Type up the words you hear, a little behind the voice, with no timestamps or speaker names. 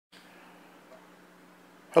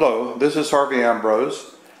Hello, this is Harvey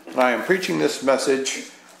Ambrose, and I am preaching this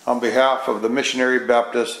message on behalf of the Missionary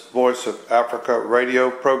Baptist Voice of Africa radio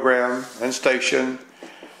program and station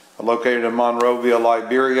located in Monrovia,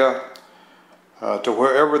 Liberia, to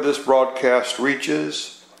wherever this broadcast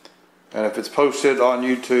reaches, and if it's posted on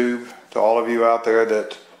YouTube, to all of you out there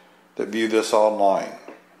that view this online.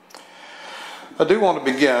 I do want to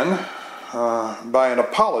begin by an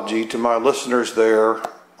apology to my listeners there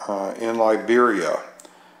in Liberia.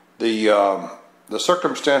 The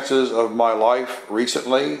circumstances of my life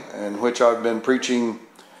recently, in which I've been preaching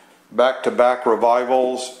back-to-back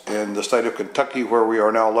revivals in the state of Kentucky, where we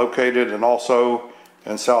are now located, and also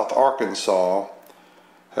in South Arkansas,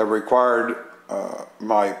 have required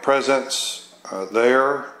my presence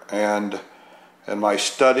there and my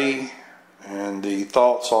study and the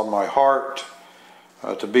thoughts on my heart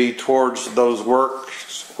to be towards those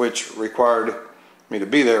works which required me to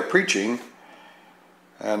be there preaching.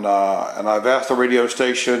 And I've asked the radio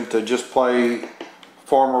station to just play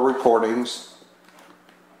former recordings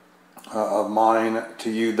of mine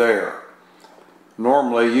to you there.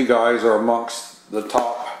 Normally, you guys are amongst the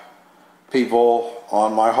top people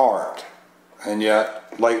on my heart, and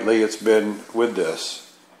yet lately it's been with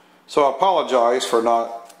this. So I apologize for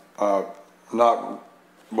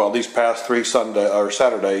these past 3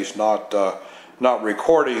 Saturdays not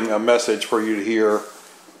recording a message for you to hear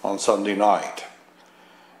on Sunday night.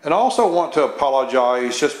 And I also want to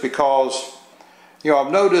apologize just because,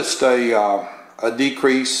 I've noticed a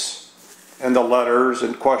decrease in the letters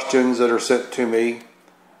and questions that are sent to me.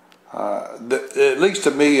 At least to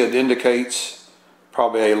me, it indicates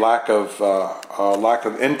probably a lack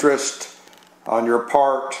of interest on your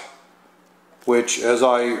part, which, as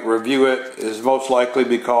I review it, is most likely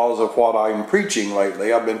because of what I'm preaching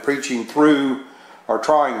lately. I've been preaching through, or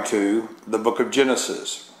trying to, the book of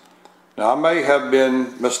Genesis. Now, I may have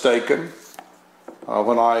been mistaken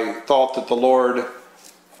when I thought that the Lord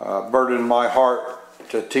burdened my heart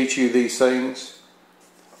to teach you these things.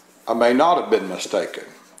 I may not have been mistaken.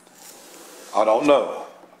 I don't know.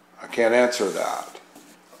 I can't answer that.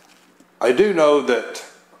 I do know that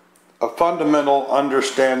a fundamental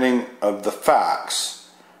understanding of the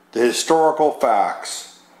facts, the historical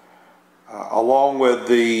facts, along with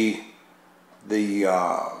the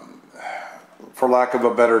for lack of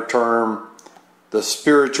a better term, the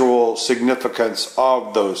spiritual significance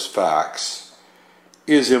of those facts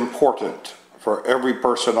is important for every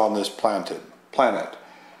person on this planet.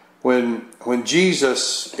 When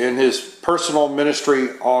Jesus, in his personal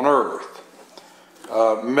ministry on earth,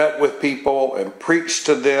 met with people and preached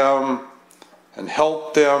to them and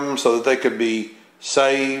helped them so that they could be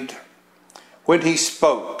saved, when he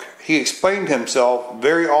spoke, he explained himself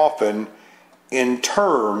very often in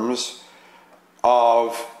terms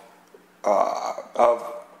of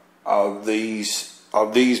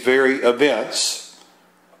these very events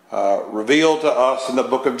revealed to us in the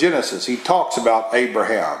book of Genesis. He talks about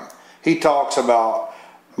Abraham. He talks about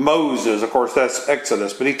Moses. Of course, that's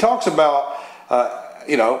Exodus. But he talks about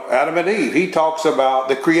Adam and Eve. He talks about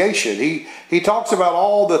the creation. He talks about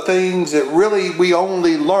all the things that really we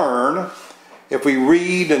only learn if we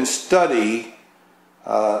read and study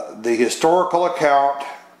the historical account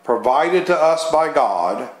provided to us by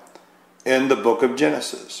God in the book of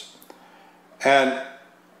Genesis. And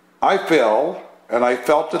I felt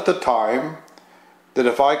at the time that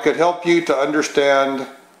if I could help you to understand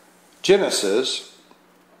Genesis,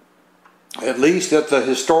 at least at the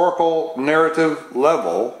historical narrative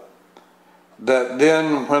level, that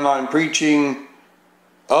then when I'm preaching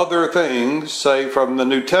other things, say from the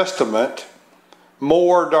New Testament,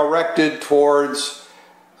 more directed towards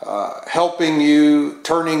helping you,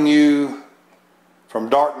 turning you from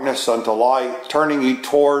darkness unto light, turning you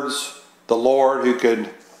towards the Lord who could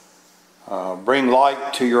bring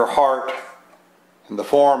light to your heart in the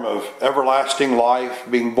form of everlasting life,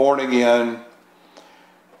 being born again.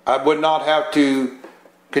 I would not have to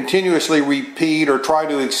continuously repeat or try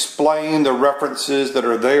to explain the references that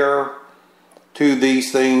are there to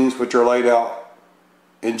these things which are laid out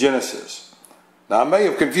in Genesis. Now, I may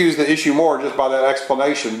have confused the issue more just by that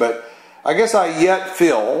explanation, but I guess I yet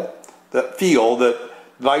feel that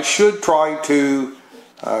I should try to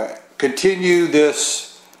continue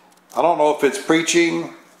this. I don't know if it's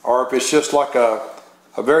preaching or if it's just like a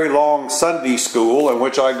very long Sunday school in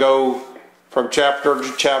which I go from chapter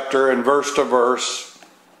to chapter and verse to verse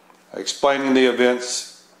explaining the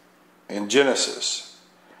events in Genesis.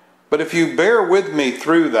 But if you bear with me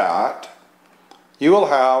through that, you will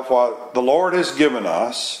have what the Lord has given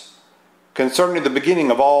us concerning the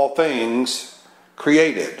beginning of all things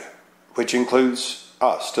created, which includes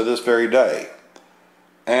us to this very day.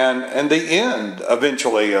 and the end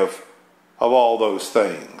eventually of all those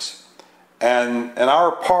things, and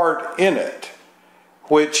our part in it,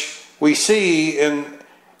 which we see in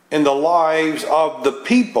the lives of the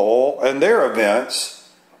people and their events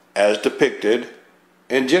as depicted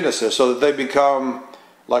in Genesis, so that they become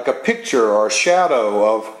like a picture or a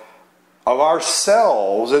shadow of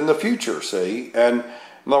ourselves in the future, see? And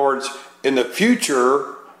in other words, in the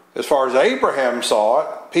future, as far as Abraham saw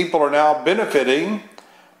it, people are now benefiting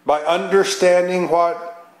by understanding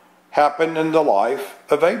what happened in the life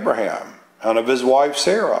of Abraham and of his wife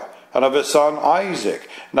Sarah and of his son Isaac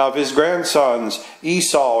and of his grandsons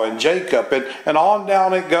Esau and Jacob, and on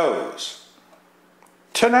down it goes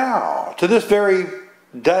to now, to this very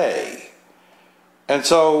day. And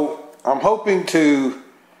so I'm hoping to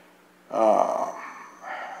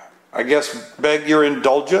I guess beg your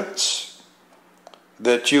indulgence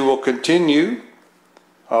that you will continue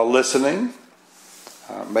listening.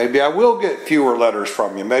 Maybe I will get fewer letters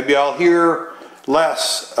from you. Maybe I'll hear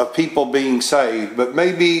less of people being saved, but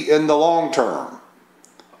maybe in the long term.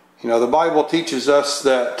 You know, the Bible teaches us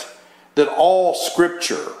that all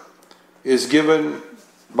Scripture is given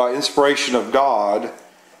by inspiration of God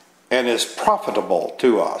and is profitable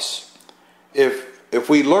to us. If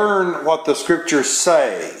we learn what the Scriptures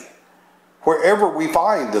say, wherever we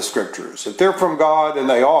find the Scriptures, if they're from God, and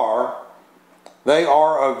they are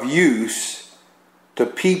of use to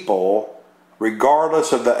people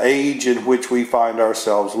regardless of the age in which we find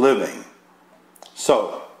ourselves living.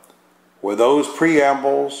 So, with those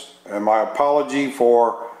preambles, and my apology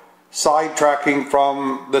for sidetracking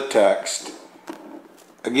from the text,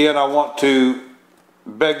 again I want to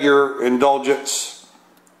beg your indulgence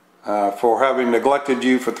for having neglected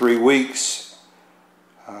you for 3 weeks.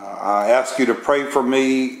 I ask you to pray for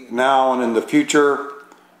me now and in the future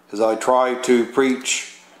as I try to preach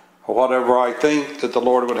whatever I think that the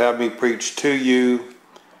Lord would have me preach to you.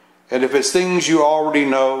 And if it's things you already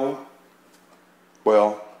know,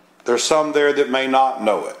 well, there's some there that may not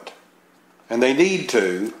know it. And they need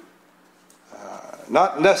to,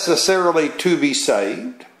 not necessarily to be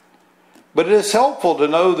saved, but it is helpful to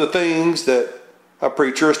know the things that a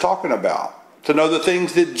preacher is talking about, to know the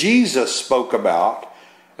things that Jesus spoke about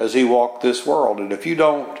as he walked this world. And if you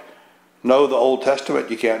don't know the Old Testament,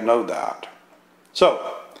 you can't know that.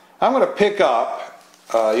 So, I'm going to pick up,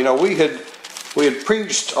 we had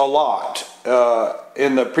preached a lot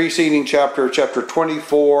in the preceding chapter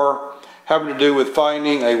 24, having to do with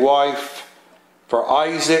finding a wife for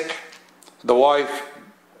Isaac. The wife,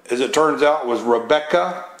 as it turns out, was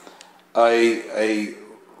Rebekah, a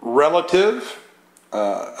relative,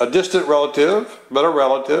 a distant relative, but a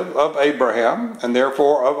relative of Abraham, and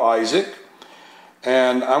therefore of Isaac.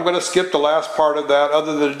 And I'm going to skip the last part of that,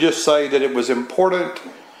 other than to just say that it was important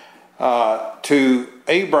to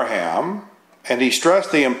Abraham, and he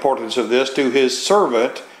stressed the importance of this to his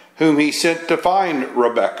servant, whom he sent to find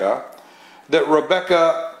Rebekah, that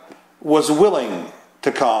Rebekah was willing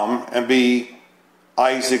to come and be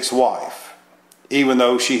Isaac's wife, even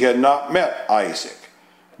though she had not met Isaac.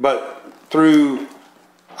 But through,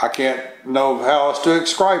 I can't know how else to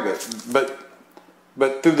describe it,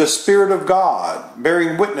 but through the Spirit of God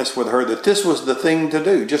bearing witness with her that this was the thing to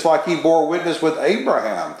do, just like he bore witness with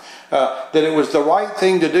Abraham, that it was the right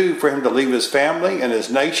thing to do for him to leave his family and his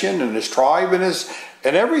nation and his tribe and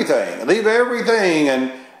everything, leave everything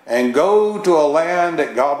and go to a land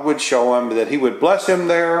that God would show him, that he would bless him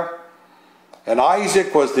there. And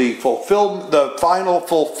Isaac was the final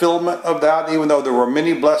fulfillment of that, even though there were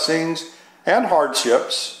many blessings and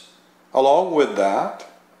hardships along with that.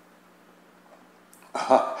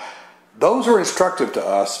 Those are instructive to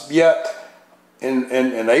us. Yet,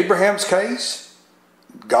 in Abraham's case,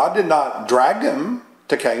 God did not drag him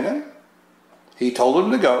to Canaan. He told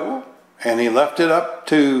him to go, and he left it up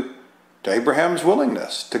to Abraham's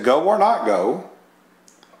willingness to go or not go.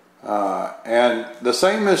 And the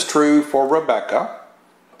same is true for Rebekah.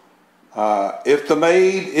 If the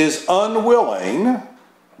maid is unwilling,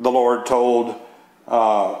 the Lord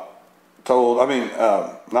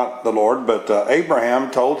not the Lord, but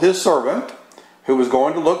Abraham told his servant, who was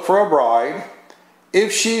going to look for a bride,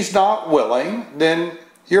 if she's not willing, then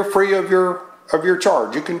you're free of your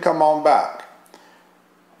charge. You can come on back.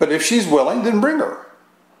 But if she's willing, then bring her.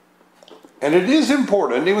 And it is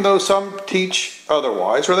important, even though some teach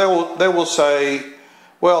otherwise, or they will say,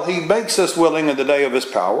 well, he makes us willing in the day of his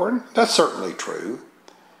power, and that's certainly true.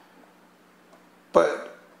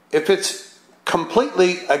 But if it's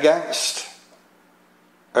completely against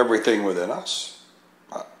everything within us,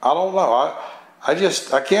 I don't know.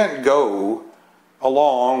 I can't go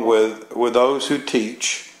along with those who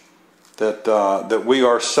teach that we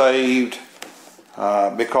are saved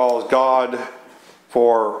because God,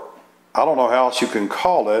 for I don't know how else you can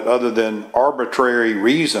call it other than arbitrary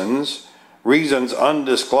reasons, reasons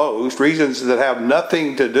undisclosed, reasons that have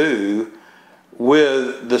nothing to do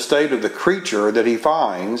with the state of the creature that he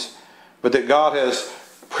finds, but that God has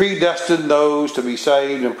predestined those to be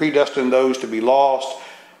saved and predestined those to be lost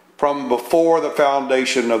from before the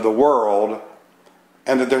foundation of the world,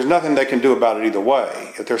 and that there's nothing they can do about it either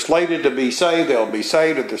way. If they're slated to be saved, they'll be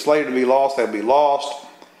saved. If they're slated to be lost, they'll be lost.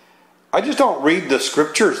 I just don't read the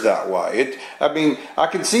scriptures that way. I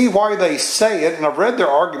can see why they say it, and I've read their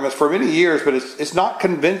arguments for many years, but it's not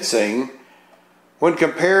convincing when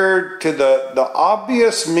compared to the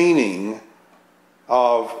obvious meaning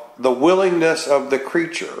of the willingness of the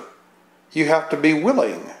creature. You have to be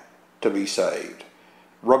willing to be saved.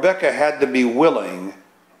 Rebekah had to be willing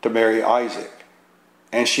to marry Isaac.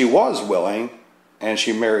 And she was willing, and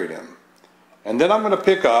she married him. And then I'm going to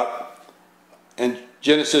pick up in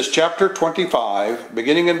Genesis chapter 25,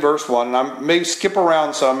 beginning in verse 1. And I may skip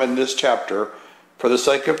around some in this chapter for the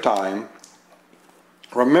sake of time.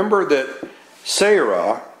 Remember that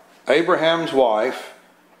Sarah, Abraham's wife,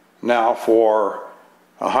 now for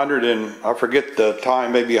I forget the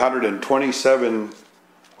time, maybe 127,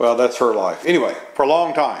 well, that's her life. Anyway, for a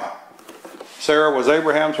long time, Sarah was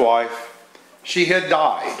Abraham's wife. She had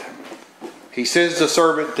died. He sends the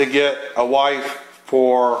servant to get a wife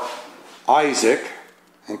for Isaac,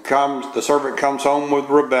 and the servant comes home with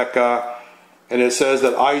Rebekah, and it says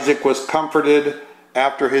that Isaac was comforted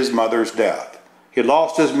after his mother's death. He had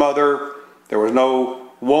lost his mother. There was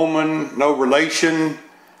no woman, no relation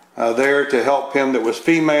there to help him that was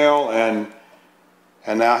female, and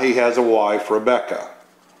now he has a wife, Rebekah.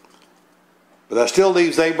 But that still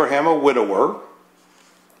leaves Abraham a widower.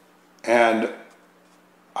 And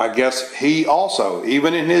I guess he also,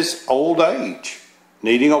 even in his old age,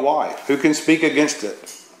 needing a wife. Who can speak against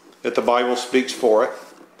it if the Bible speaks for it?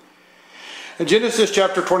 In Genesis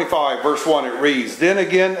chapter 25, verse 1, it reads, "Then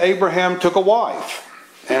again Abraham took a wife,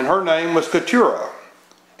 and her name was Keturah.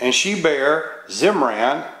 And she bare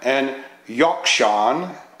Zimran, and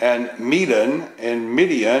Yokshan, and Medan, and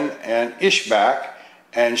Midian, and Ishbak,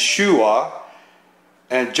 and Shua.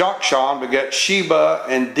 And Jokshan begat Sheba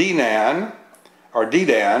and Dedan,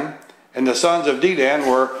 and the sons of Dedan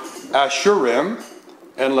were Ashurim,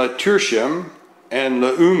 and Letushim, and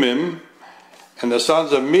Leumim, and the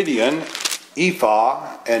sons of Midian,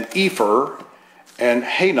 Ephah, and Epher, and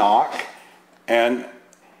Hanok, and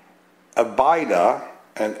Abida,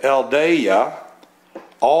 and Eldaah.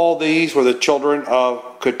 All these were the children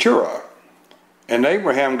of Keturah. And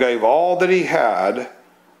Abraham gave all that he had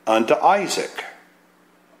unto Isaac,"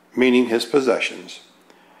 meaning his possessions.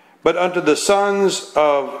 "But unto the sons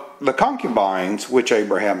of the concubines which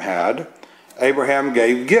Abraham had, Abraham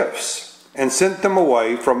gave gifts, and sent them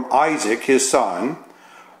away from Isaac his son,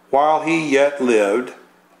 while he yet lived,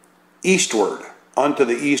 eastward unto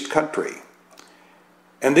the east country.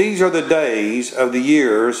 And these are the days of the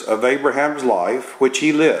years of Abraham's life which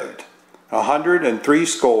he lived,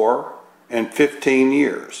 160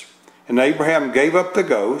 years. And Abraham gave up the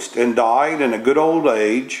ghost, and died in a good old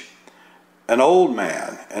age, an old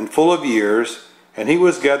man, and full of years, and he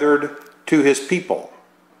was gathered to his people.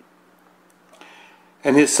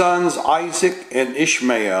 And his sons Isaac and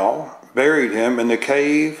Ishmael buried him in the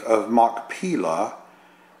cave of Machpelah,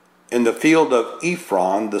 in the field of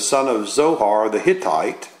Ephron, the son of Zohar the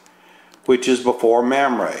Hittite, which is before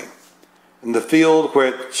Mamre, in the field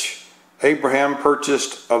which Abraham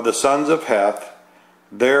purchased of the sons of Heth.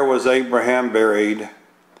 There was Abraham buried,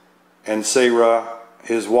 and Sarah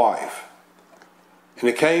his wife. And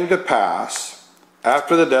it came to pass,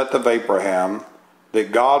 after the death of Abraham,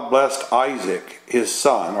 that God blessed Isaac his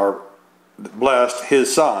son, or blessed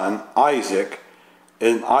his son Isaac,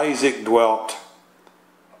 and Isaac dwelt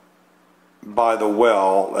by the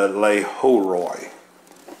well at Lahoroi."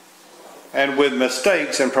 And with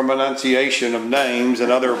mistakes in pronunciation of names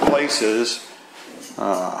in other places,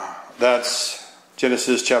 that's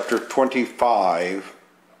Genesis chapter 25,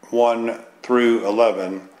 1 through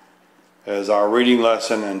 11, as our reading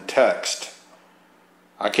lesson and text.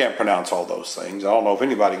 I can't pronounce all those things. I don't know if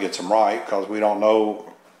anybody gets them right, because we don't know.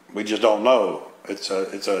 We just don't know. It's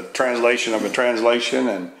a translation of a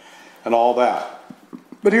translation and all that.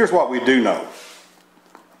 But here's what we do know.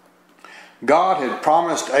 God had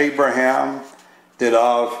promised Abraham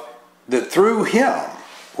that through him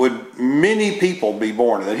would many people be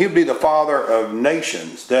born, that he would be the father of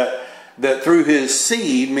nations, that through his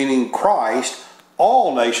seed, meaning Christ,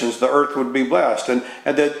 all nations, the earth would be blessed, and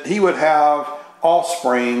that he would have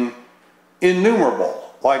offspring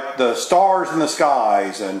innumerable. like the stars in the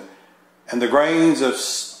skies and the grains of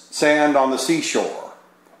sand on the seashore.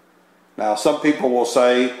 Now, some people will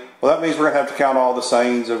say, well, that means we're going to have to count all the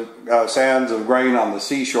sands of grain on the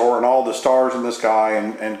seashore and all the stars in the sky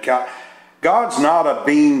and count. God's not a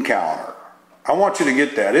bean counter. I want you to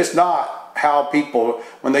get that. It's not how people,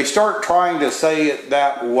 when they start trying to say it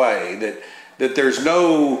that way, that there's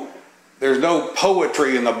no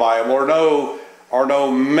poetry in the Bible or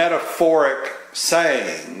no metaphoric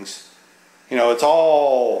sayings. You know, it's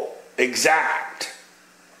all exact.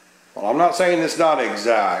 Well, I'm not saying it's not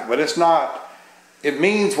exact, but it's not. It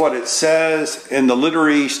means what it says in the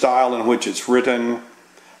literary style in which it's written.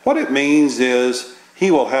 What it means is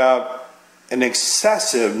he will have an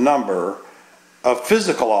excessive number of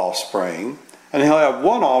physical offspring, and he'll have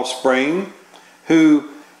one offspring who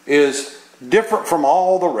is different from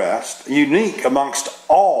all the rest, unique amongst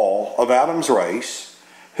all of Adam's race,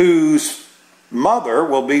 whose mother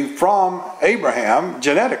will be from Abraham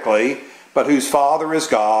genetically, but whose father is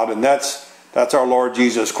God, and that's our Lord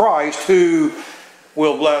Jesus Christ, who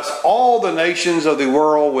will bless all the nations of the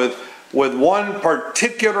world with one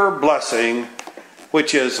particular blessing,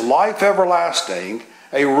 which is life everlasting,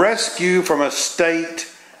 a rescue from a state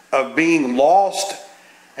of being lost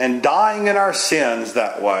and dying in our sins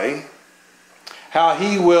that way. How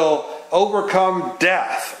he will overcome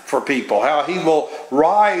death for people. How he will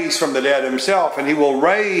rise from the dead himself, and he will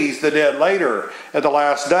raise the dead later at the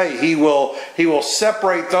last day. He will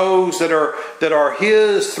separate those that are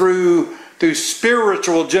his through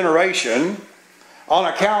spiritual generation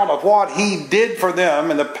on account of what he did for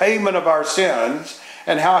them in the payment of our sins,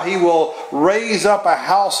 and how he will raise up a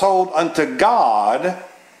household unto God.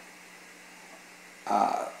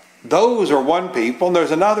 Those are one people, and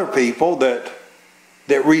there's another people that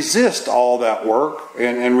resist all that work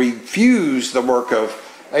and refuse the work of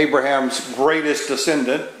Abraham's greatest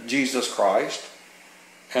descendant, Jesus Christ.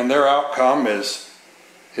 And their outcome is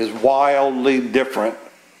wildly different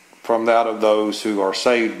from that of those who are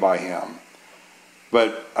saved by him.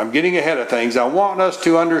 But I'm getting ahead of things. I want us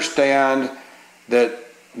to understand that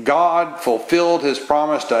God fulfilled his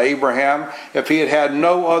promise to Abraham if he had had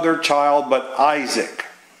no other child but Isaac.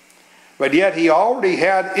 But yet he already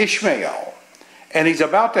had Ishmael. And he's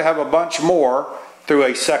about to have a bunch more through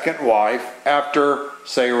a second wife after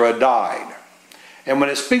Sarah died. And when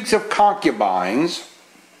it speaks of concubines,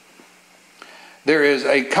 there is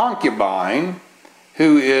a concubine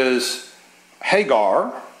who is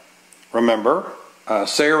Hagar. Remember,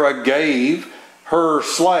 Sarah gave her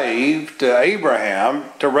slave to Abraham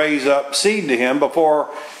to raise up seed to him before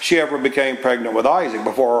she ever became pregnant with Isaac,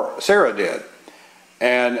 before Sarah did.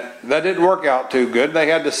 And that didn't work out too good. They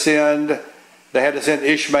had to send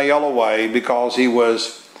Ishmael away because he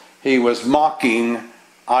was mocking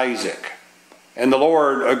Isaac. And the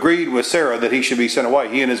Lord agreed with Sarah that he should be sent away,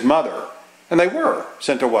 he and his mother. And they were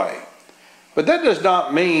sent away. But that does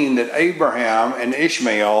not mean that Abraham and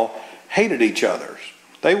Ishmael hated each other.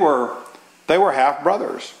 They were half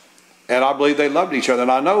brothers. And I believe they loved each other.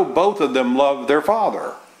 And I know both of them loved their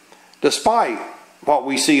father. Despite what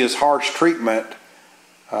we see as harsh treatment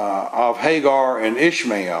of Hagar and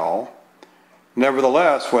Ishmael,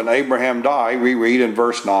 nevertheless, when Abraham died, we read in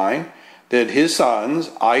verse 9 that his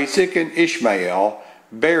sons, Isaac and Ishmael,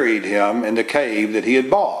 buried him in the cave that he had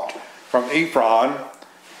bought from Ephron,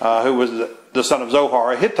 who was the son of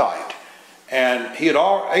Zohar, a Hittite. And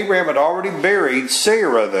Abraham had already buried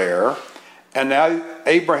Sarah there, and now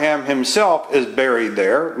Abraham himself is buried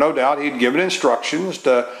there. No doubt he'd given instructions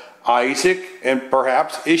to Isaac and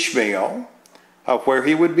perhaps Ishmael of where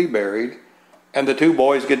he would be buried, and the two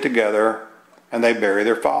boys get together and they bury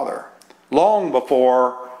their father. Long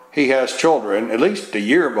before he has children, at least a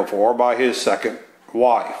year before, by his second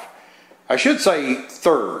wife. I should say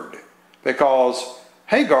third, because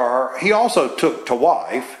Hagar, he also took to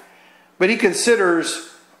wife, but he considers,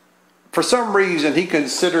 for some reason, he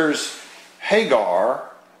considers Hagar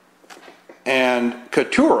and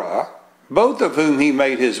Keturah, both of whom he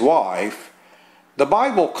made his wife. The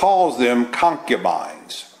Bible calls them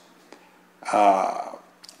concubines.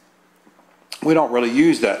 We don't really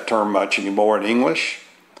use that term much anymore in English.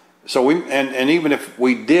 So and even if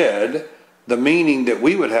we did, the meaning that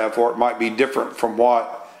we would have for it might be different from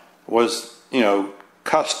what was,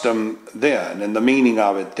 custom then and the meaning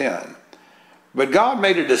of it then. But God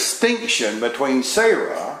made a distinction between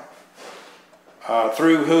Sarah,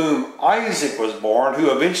 through whom Isaac was born,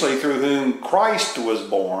 who eventually through whom Christ was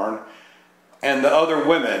born, and the other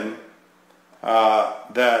women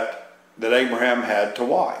that Abraham had to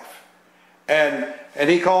wife. And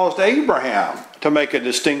he caused Abraham to make a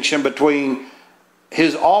distinction between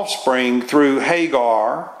his offspring through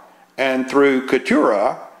Hagar and through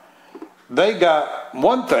Keturah, they got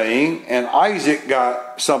one thing and Isaac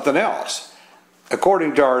got something else.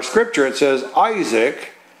 According to our scripture, it says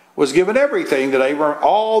Isaac was given everything that Abraham,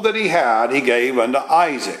 all that he had, he gave unto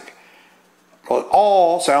Isaac. Well,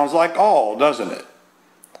 all sounds like all, doesn't it?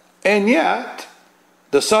 And yet,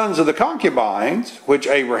 the sons of the concubines, which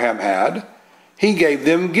Abraham had, he gave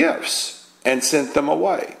them gifts and sent them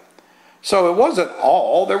away. So it wasn't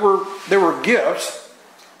all. There were gifts.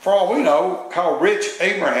 For all we know how rich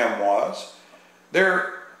Abraham was,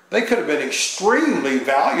 they could have been extremely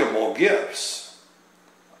valuable gifts.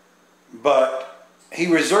 But he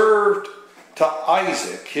reserved to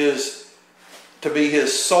Isaac to be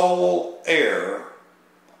his sole heir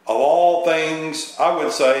of all things, I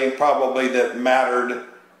would say, probably that mattered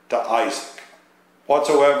to Isaac.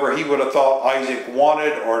 Whatsoever he would have thought Isaac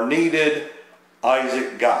wanted or needed,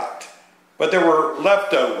 Isaac got. But there were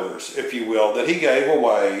leftovers, if you will, that he gave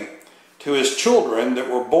away to his children that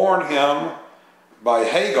were born him by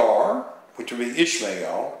Hagar, which would be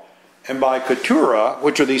Ishmael, and by Keturah,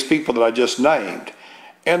 which are these people that I just named.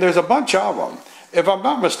 And there's a bunch of them. If I'm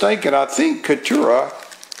not mistaken, I think Keturah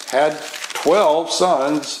had 12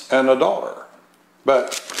 sons and a daughter.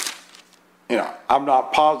 But, I'm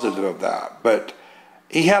not positive of that. But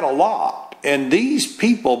he had a lot. And these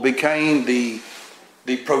people became the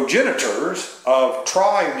progenitors of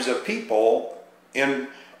tribes of people in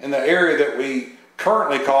the area that we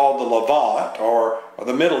currently call the Levant or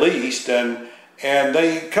the Middle East. And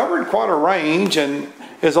they covered quite a range, and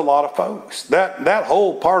there's a lot of folks. That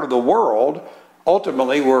whole part of the world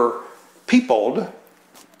ultimately were peopled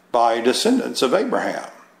by descendants of Abraham.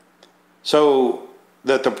 So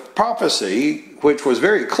that the prophecy, which was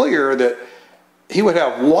very clear that he would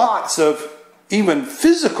have lots of even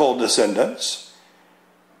physical descendants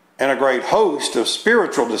and a great host of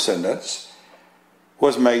spiritual descendants,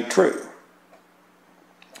 was made true.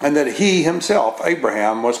 And that he himself,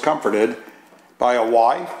 Abraham, was comforted by a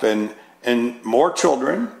wife and more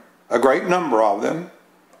children, a great number of them,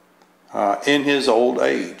 in his old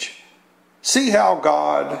age. See how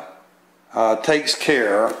God takes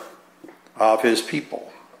care of his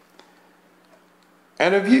people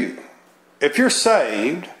and of you. If you're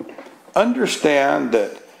saved, understand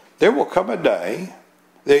that there will come a day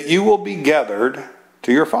that you will be gathered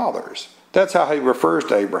to your fathers. That's how he refers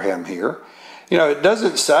to Abraham here. It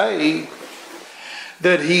doesn't say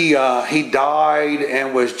that he died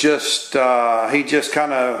and was just he just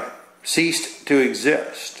kind of ceased to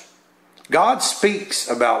exist. God speaks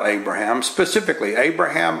about Abraham, specifically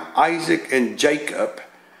Abraham, Isaac, and Jacob.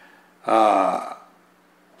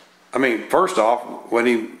 First off, when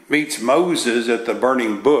he meets Moses at the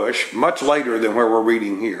burning bush, much later than where we're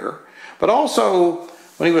reading here, but also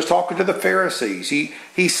when he was talking to the Pharisees,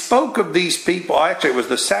 he spoke of these people. Actually, it was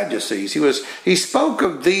the Sadducees. He spoke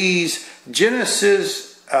of these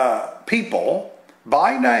Genesis people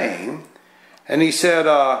by name, and he said,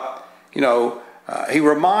 he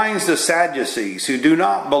reminds the Sadducees who do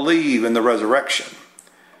not believe in the resurrection.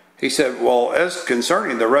 He said, well, as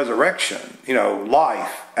concerning the resurrection,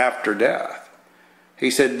 life after death.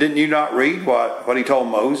 He said, didn't you not read what he told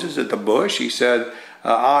Moses at the bush? He said,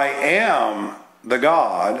 I am the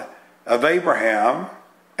God of Abraham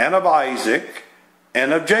and of Isaac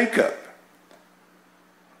and of Jacob.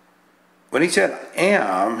 When he said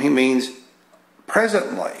am, he means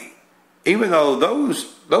presently. Even though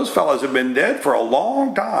those fellows have been dead for a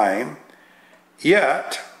long time,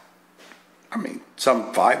 yet,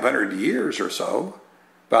 some 500 years or so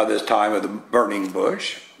by this time of the burning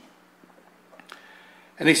bush.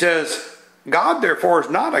 And he says, God therefore is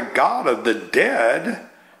not a God of the dead,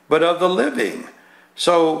 but of the living.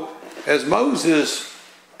 So as Moses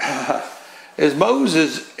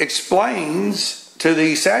explains to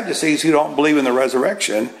these Sadducees who don't believe in the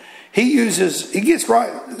resurrection, he gets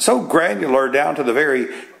right so granular down to the very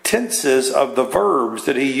tenses of the verbs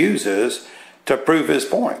that he uses to prove his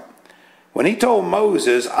point. When he told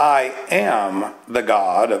Moses, I am the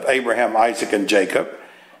God of Abraham, Isaac, and Jacob,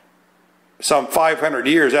 some 500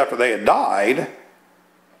 years after they had died,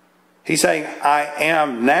 he's saying, I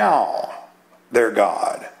am now their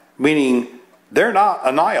God. Meaning, they're not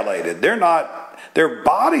annihilated. Their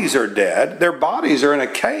bodies are dead. Their bodies are in a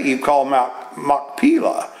cave called Mount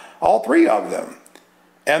Machpelah. All three of them.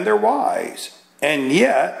 And their wives. And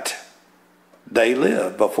yet, they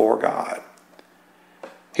live before God.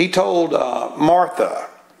 He told Martha,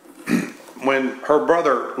 when her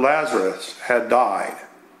brother Lazarus had died,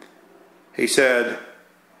 he said,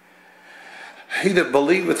 he that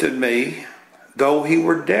believeth in me, though he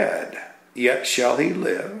were dead, yet shall he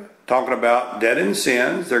live. talking about dead in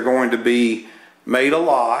sins. They're going to be made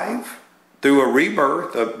alive through a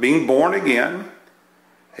rebirth of being born again.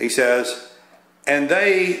 He says, and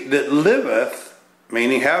they that liveth,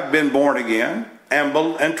 meaning have been born again,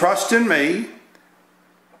 and trust in me,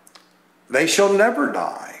 they shall never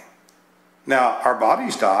die. Now, our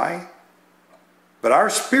bodies die, but our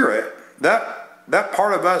spirit, that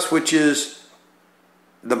part of us which is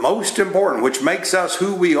the most important, which makes us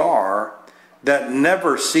who we are, that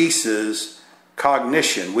never ceases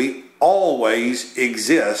cognition. We always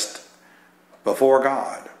exist before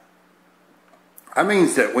God. That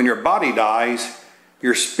means that when your body dies,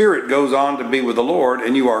 your spirit goes on to be with the Lord,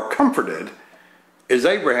 and you are comforted, as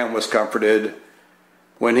Abraham was comforted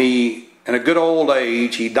when he, in a good old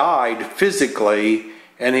age, he died physically,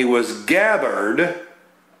 and he was gathered.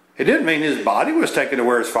 It didn't mean his body was taken to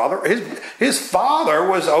where his father. His father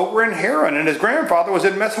was over in Haran, and his grandfather was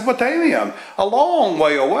in Mesopotamia, a long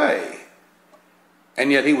way away.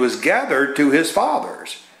 And yet he was gathered to his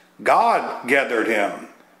fathers. God gathered him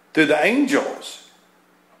through the angels.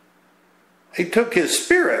 He took his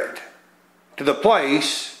spirit to the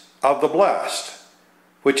place of the blessed,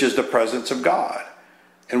 which is the presence of God,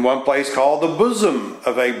 in one place called the bosom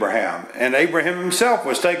of Abraham. And Abraham himself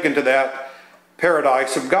was taken to that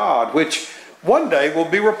paradise of God, which one day will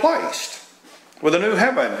be replaced with a new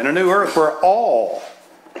heaven and a new earth where all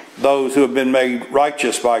those who have been made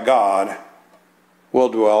righteous by God will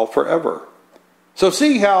dwell forever. So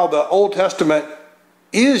see how the Old Testament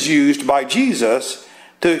is used by Jesus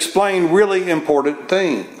to explain really important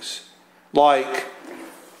things. Like,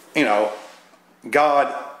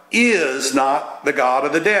 God is not the God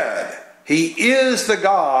of the dead. He is the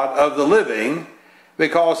God of the living,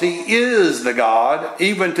 because he is the God,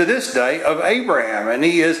 even to this day, of Abraham. And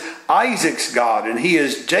he is Isaac's God, and he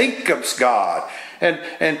is Jacob's God.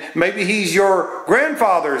 And maybe he's your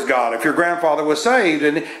grandfather's God, if your grandfather was saved.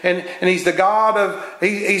 And he's the God of,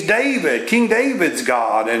 he's David, King David's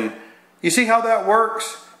God. And you see how that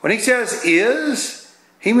works? When he says is,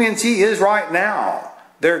 he means he is right now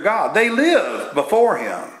their God. They live before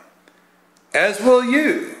him, as will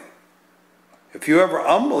you. If you ever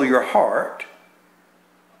humble your heart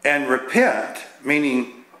and repent,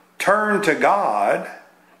 meaning turn to God,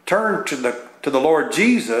 turn to the Lord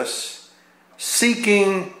Jesus,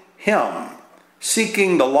 seeking him,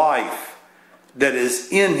 seeking the life that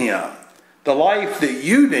is in him, the life that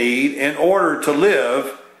you need in order to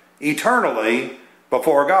live eternally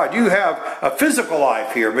before God. You have a physical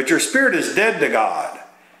life here, but your spirit is dead to God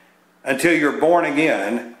until you're born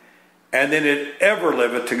again, and then it ever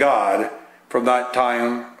liveth to God from that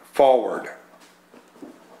time forward.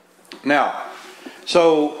 Now,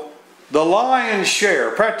 so the lion's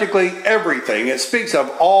share, practically everything, it speaks of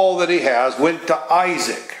all that he has, went to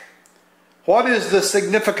Isaac. What is the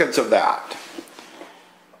significance of that?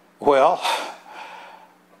 Well,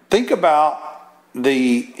 think about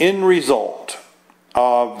the end result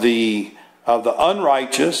of the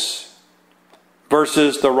unrighteous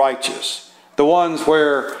versus the righteous. The ones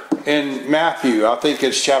where in Matthew, I think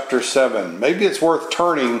it's chapter 7, maybe it's worth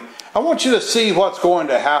turning. I want you to see what's going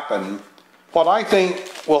to happen, what I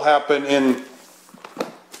think will happen in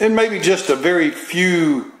maybe just a very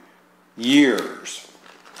few years.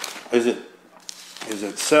 Is it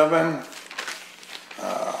 7?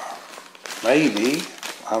 Maybe.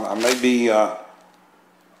 I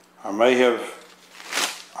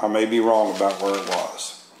may be wrong about where it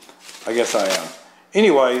was. I guess I am.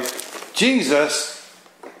 Anyway, Jesus,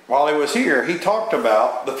 while he was here, he talked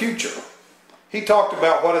about the future. He talked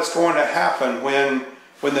about what is going to happen when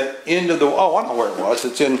the end of the... Oh, I know where it was.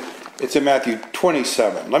 It's in Matthew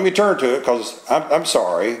 27. Let me turn to it, because I'm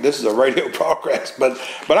sorry. This is a radio progress, but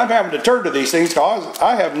I'm having to turn to these things because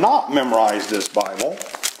I have not memorized this Bible,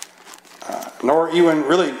 nor even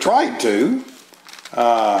really tried to.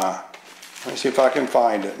 Let me see if I can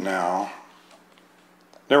find it now.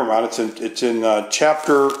 Never mind. It's in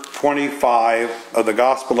chapter 25 of the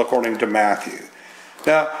Gospel according to Matthew.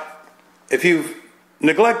 Now, if you've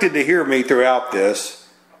neglected to hear me throughout this,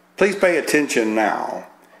 please pay attention now.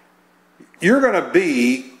 You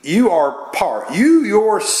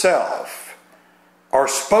yourself are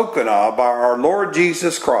spoken of by our Lord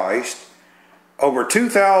Jesus Christ over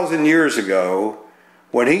 2,000 years ago,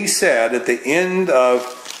 when he said at the end of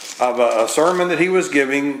a sermon that he was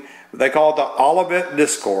giving, they call it the Olivet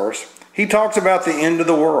Discourse, he talks about the end of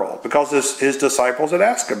the world because his disciples had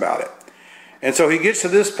asked about it. And so he gets to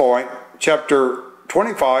this point, chapter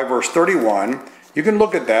 25, verse 31. You can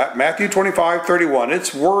look at that, Matthew 25, 31.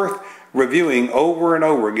 It's worth reviewing over and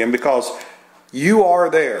over again because you are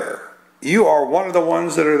there. You are one of the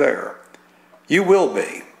ones that are there. You will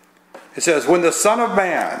be. It says, when the Son of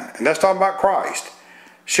Man, and that's talking about Christ,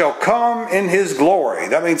 shall come in his glory.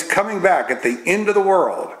 That means coming back at the end of the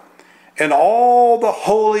world. And all the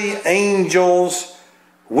holy angels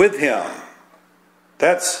with him.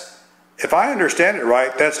 That's, if I understand it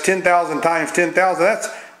right, that's 10,000 times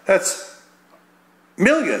 10,000. That's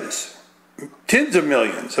millions, tens of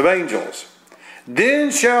millions of angels.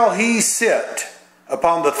 Then shall he sit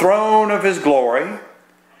upon the throne of his glory,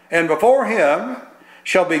 and before him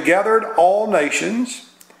shall be gathered all nations,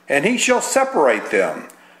 and he shall separate them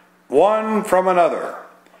one from another,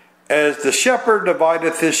 as the shepherd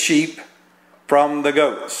divideth his sheep from the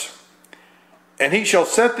goats. And he shall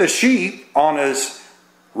set the sheep on his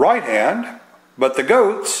right hand, but the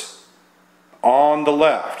goats on the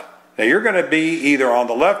left. Now you're going to be either on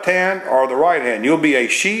the left hand or the right hand. You'll be a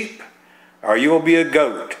sheep or you will be a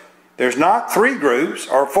goat. There's not 3 groups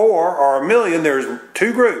or 4 or a million. There's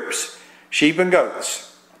 2 groups, sheep and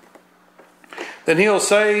goats. Then he'll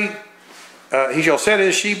say, he shall set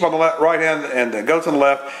his sheep on the right hand and the goats on the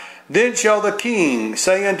left. Then shall the king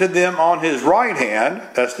say unto them on his right hand,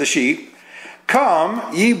 that's the sheep, come,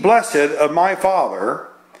 ye blessed of my Father,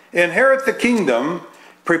 inherit the kingdom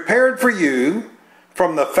prepared for you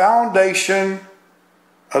from the foundation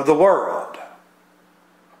of the world.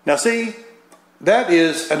 Now see, that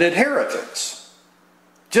is an inheritance.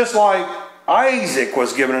 Just like Isaac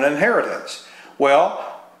was given an inheritance.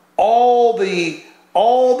 Well, all the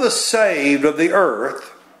saved of the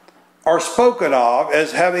earth are spoken of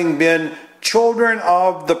as having been children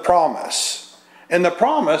of the promise. And the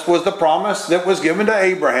promise was the promise that was given to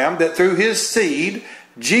Abraham, that through his seed,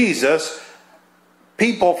 Jesus,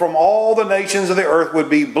 people from all the nations of the earth would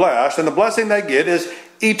be blessed. And the blessing they get is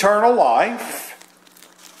eternal life.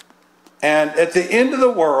 And at the end of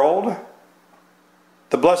the world,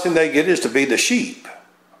 the blessing they get is to be the sheep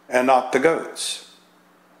and not the goats.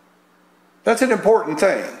 That's an important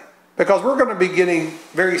thing, because we're going to be getting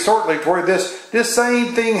very shortly to where this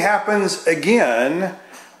same thing happens again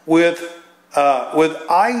with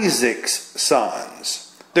Isaac's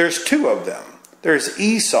sons. There's 2 of them. There's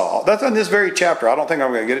Esau. That's in this very chapter. I don't think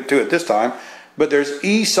I'm going to get to it this time. But there's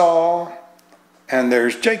Esau and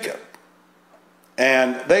there's Jacob.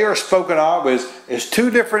 And they are spoken of as 2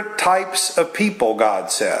 different types of people, God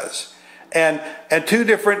says. And 2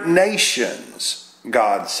 different nations,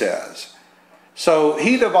 God says. So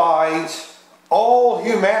he divides all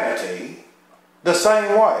humanity the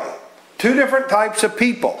same way. 2 different types of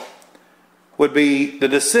people would be the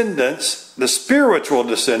descendants, the spiritual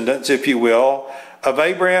descendants, if you will, of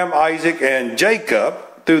Abraham, Isaac, and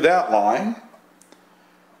Jacob through that line,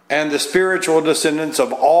 and the spiritual descendants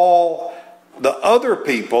of all the other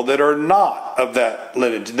people that are not of that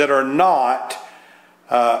lineage, that are not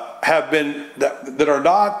that are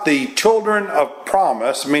not the children of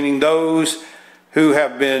promise, meaning those who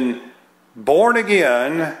have been born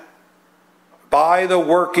again by the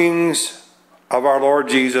workings of our Lord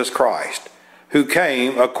Jesus Christ, who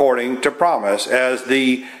came according to promise as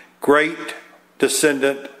the great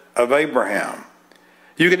descendant of Abraham.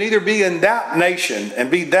 You can either be in that nation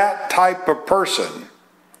and be that type of person,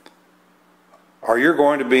 or you're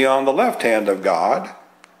going to be on the left hand of God,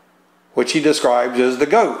 which he describes as the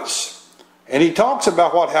goats. And he talks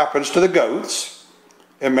about what happens to the goats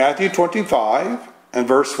in Matthew 25 and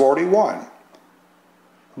verse 41.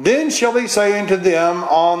 Then shall he say unto them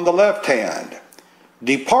on the left hand,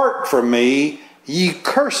 depart from me, ye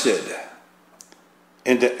cursed,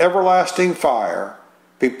 into everlasting fire,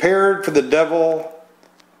 prepared for the devil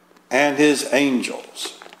and his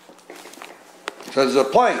angels. So there's a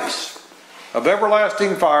place of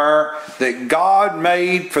everlasting fire that God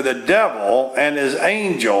made for the devil and his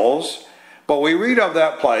angels, but we read of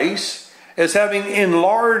that place as having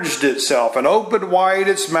enlarged itself and opened wide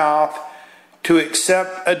its mouth to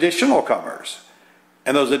accept additional comers.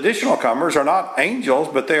 And those additional comers are not angels,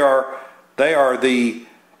 but they are the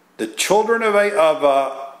children of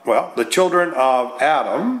the children of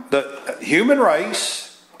Adam, the human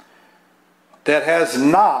race that has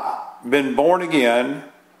not been born again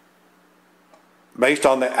based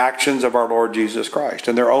on the actions of our Lord Jesus Christ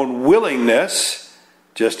and their own willingness,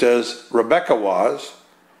 just as Rebekah was,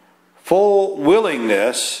 full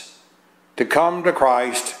willingness to come to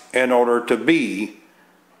Christ in order to be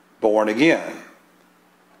born again.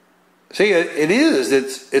 See,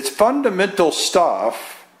 it's fundamental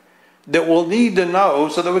stuff that we'll need to know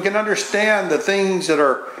so that we can understand the things that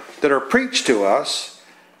are preached to us,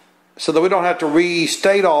 so that we don't have to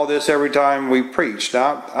restate all this every time we preach.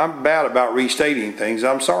 Now, I'm bad about restating things.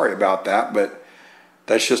 I'm sorry about that, but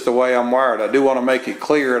that's just the way I'm wired. I do want to make it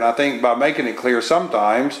clear, and I think by making it clear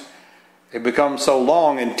sometimes, It becomes so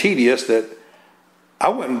long and tedious that I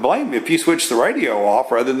wouldn't blame you if you switched the radio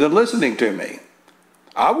off rather than listening to me.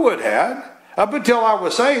 I would have. Up until I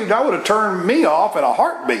was saved, I would have turned me off in a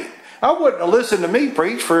heartbeat. I wouldn't have listened to me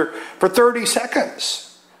preach for 30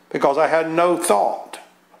 seconds because I had no thought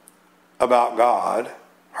about God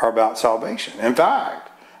or about salvation. In fact,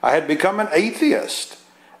 I had become an atheist,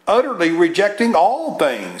 utterly rejecting all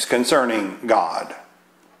things concerning God.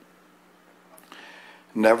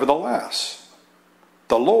 Nevertheless,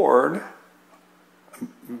 the Lord,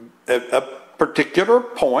 at a particular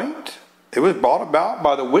point, it was brought about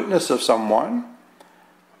by the witness of someone,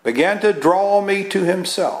 began to draw me to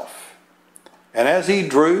himself. And as he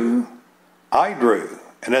drew, I drew.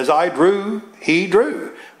 And as I drew, he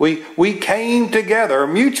drew. We came together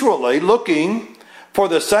mutually looking for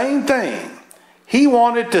the same thing. He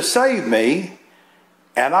wanted to save me,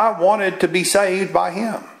 and I wanted to be saved by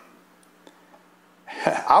him.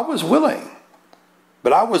 I was willing,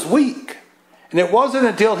 but I was weak. And it wasn't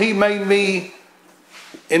until he made me,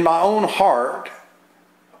 in my own heart,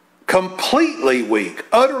 completely weak,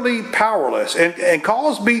 utterly powerless, and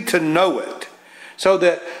caused me to know it. So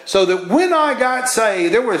that when I got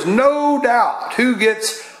saved, there was no doubt who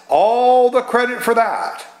gets all the credit for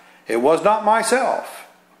that. It was not myself.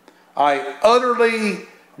 I utterly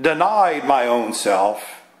denied my own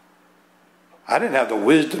self. I didn't have the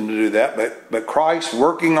wisdom to do that, but Christ,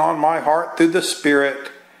 working on my heart through the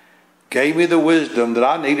Spirit, gave me the wisdom that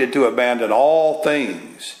I needed to abandon all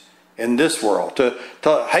things in this world,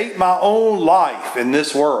 to hate my own life in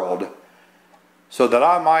this world, so that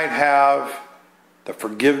I might have the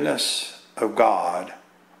forgiveness of God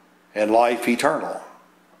and life eternal.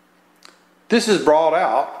 This is brought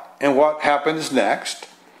out in what happens next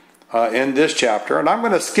in this chapter. And I'm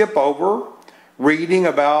going to skip over reading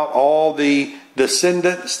about all the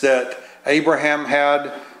descendants that Abraham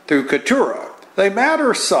had through Keturah. They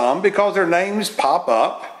matter some because their names pop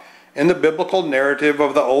up in the biblical narrative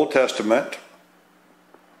of the Old Testament.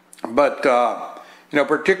 But,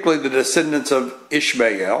 particularly the descendants of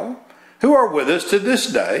Ishmael, who are with us to this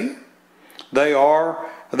day. They are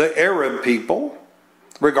the Arab people,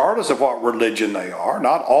 regardless of what religion they are.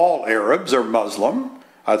 Not all Arabs are Muslim.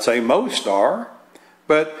 I'd say most are.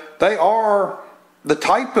 But they are the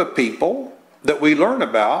type of people that we learn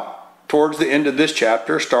about towards the end of this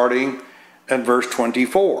chapter, starting in verse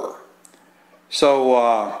 24.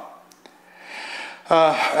 So,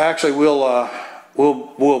 actually,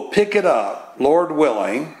 we'll pick it up, Lord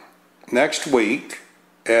willing, next week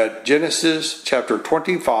at Genesis chapter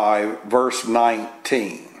 25, verse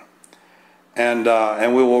 19.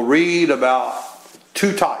 And we will read about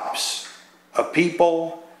two types of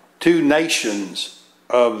people, two nations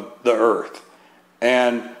of the earth.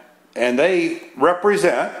 And they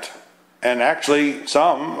represent, and actually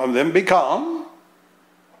some of them become,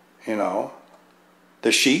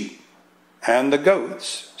 the sheep and the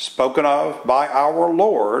goats spoken of by our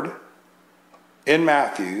Lord in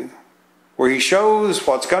Matthew, where he shows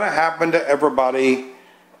what's going to happen to everybody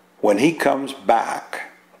when he comes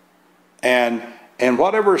back. And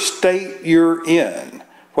whatever state you're in,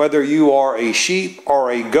 whether you are a sheep or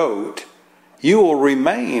a goat, you will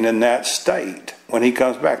remain in that state when he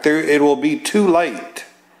comes back. It will be too late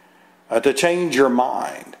to change your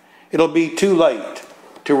mind. It'll be too late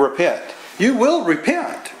to repent. You will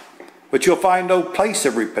repent, but you'll find no place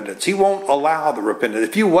of repentance. He won't allow the repentance.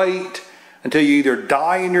 If you wait until you either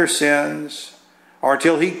die in your sins or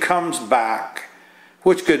until he comes back,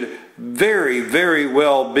 which could very, very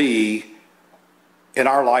well be in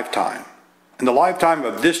our lifetime, in the lifetime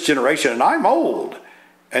of this generation. And I'm old,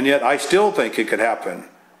 and yet I still think it could happen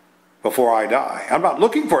before I die. I'm not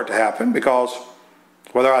looking for it to happen, because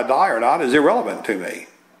whether I die or not is irrelevant to me.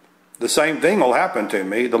 The same thing will happen to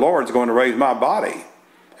me. The Lord's going to raise my body.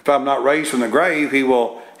 If I'm not raised from the grave, he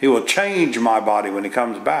will change my body when he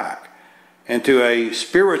comes back into a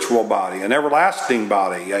spiritual body, an everlasting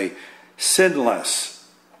body, a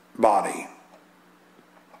sinless body.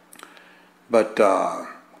 But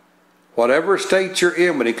whatever state you're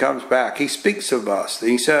in when he comes back, he speaks of us.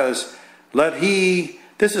 He says,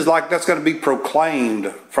 this is like that's going to be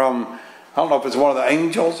proclaimed from, I don't know if it's one of the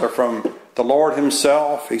angels or from the Lord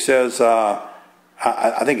himself. He says,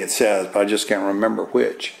 I think it says, but I just can't remember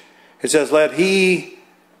which. It says, let he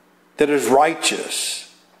that is righteous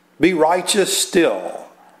be righteous still.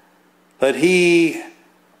 Let he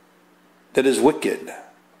that is wicked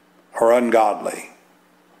or ungodly,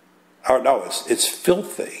 or no, it's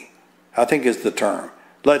filthy, I think is the term.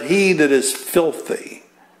 Let he that is filthy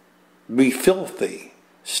be filthy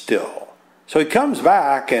still. So he comes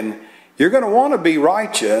back, and you're going to want to be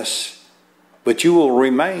righteous, but you will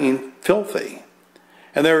remain filthy.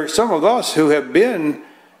 And there are some of us who have been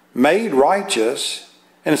made righteous,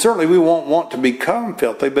 and certainly we won't want to become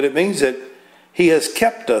filthy, but it means that he has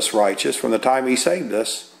kept us righteous from the time he saved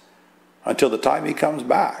us until the time he comes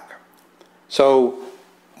back. So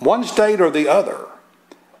one state or the other.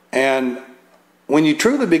 And when you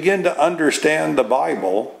truly begin to understand the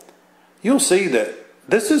Bible, you'll see that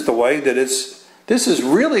this is the way that this is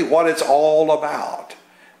really what it's all about.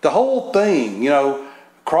 The whole thing,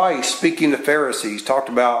 Christ speaking to Pharisees talked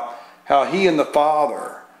about how he and the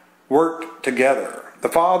Father worked together.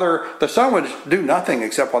 The Son would do nothing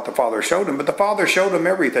except what the Father showed him, but the Father showed him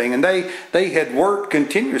everything. And they had worked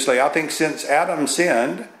continuously, I think, since Adam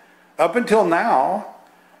sinned up until now.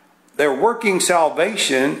 They're working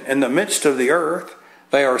salvation in the midst of the earth.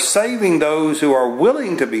 They are saving those who are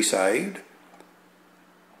willing to be saved.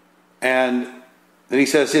 And then he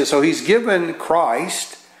says, so he's given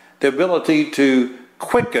Christ the ability to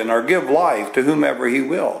quicken or give life to whomever he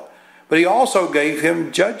will. But he also gave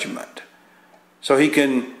him judgment, so he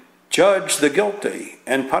can judge the guilty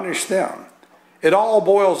and punish them. It all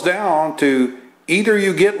boils down to either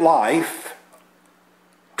you get life,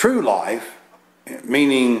 true life,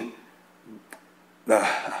 meaning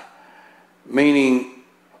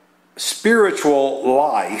spiritual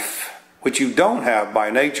life, which you don't have by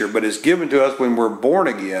nature, but is given to us when we're born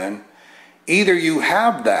again. Either you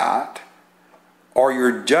have that, or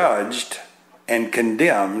you're judged and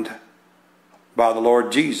condemned by the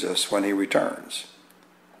Lord Jesus when he returns.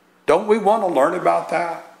 Don't we want to learn about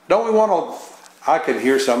that? Don't we want to? I could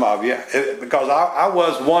hear some of you, because I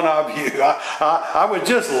was one of you. I was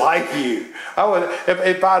just like you.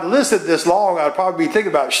 If I'd listened this long, I'd probably be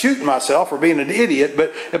thinking about shooting myself for being an idiot.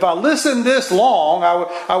 But if I listened this long,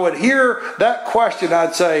 I would hear that question.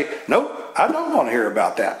 I'd say, nope, I don't want to hear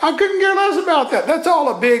about that. I couldn't care less about that. That's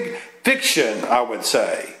all a big fiction, I would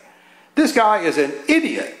say. This guy is an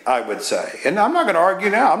idiot, I would say. And I'm not going to argue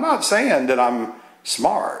now. I'm not saying that I'm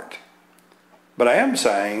smart. But I am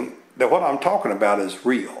saying that what I'm talking about is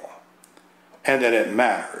real. And that it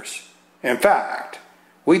matters. In fact,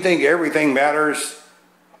 we think everything matters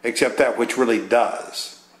except that which really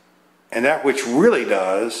does. And that which really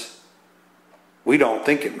does, we don't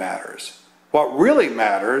think it matters. What really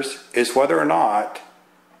matters is whether or not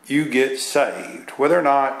you get saved. Whether or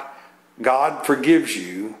not God forgives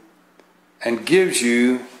you and gives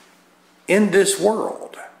you in this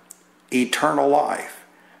world eternal life.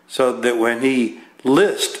 So that when he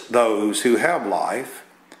lists those who have life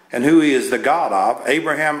and who he is the God of,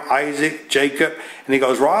 Abraham, Isaac, Jacob, and he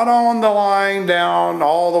goes right on the line down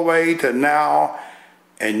all the way to now,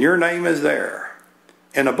 and your name is there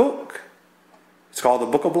in a book. It's called the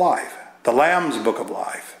Book of Life, the Lamb's Book of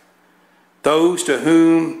Life. Those to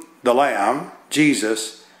whom the Lamb,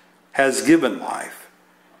 Jesus, has given life.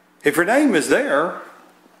 If your name is there,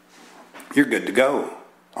 you're good to go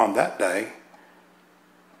on that day.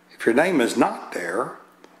 If your name is not there,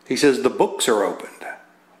 he says the books are opened.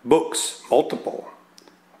 Books, multiple.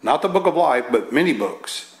 Not the book of life, but many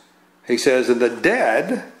books. He says, and the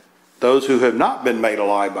dead, those who have not been made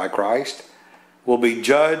alive by Christ, will be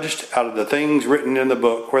judged out of the things written in the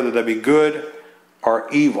book, whether they be good or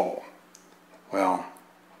evil. Well,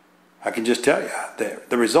 I can just tell you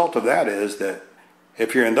that the result of that is that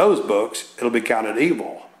if you're in those books, it'll be counted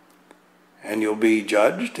evil. And you'll be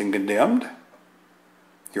judged and condemned.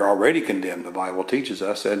 You're already condemned, the Bible teaches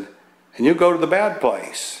us, and you'll go to the bad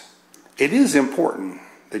place. It is important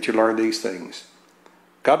that you learn these things.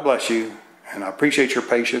 God bless you, and I appreciate your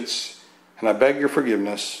patience, and I beg your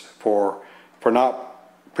forgiveness for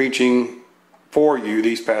not preaching for you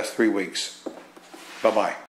these past 3 weeks. Bye-bye.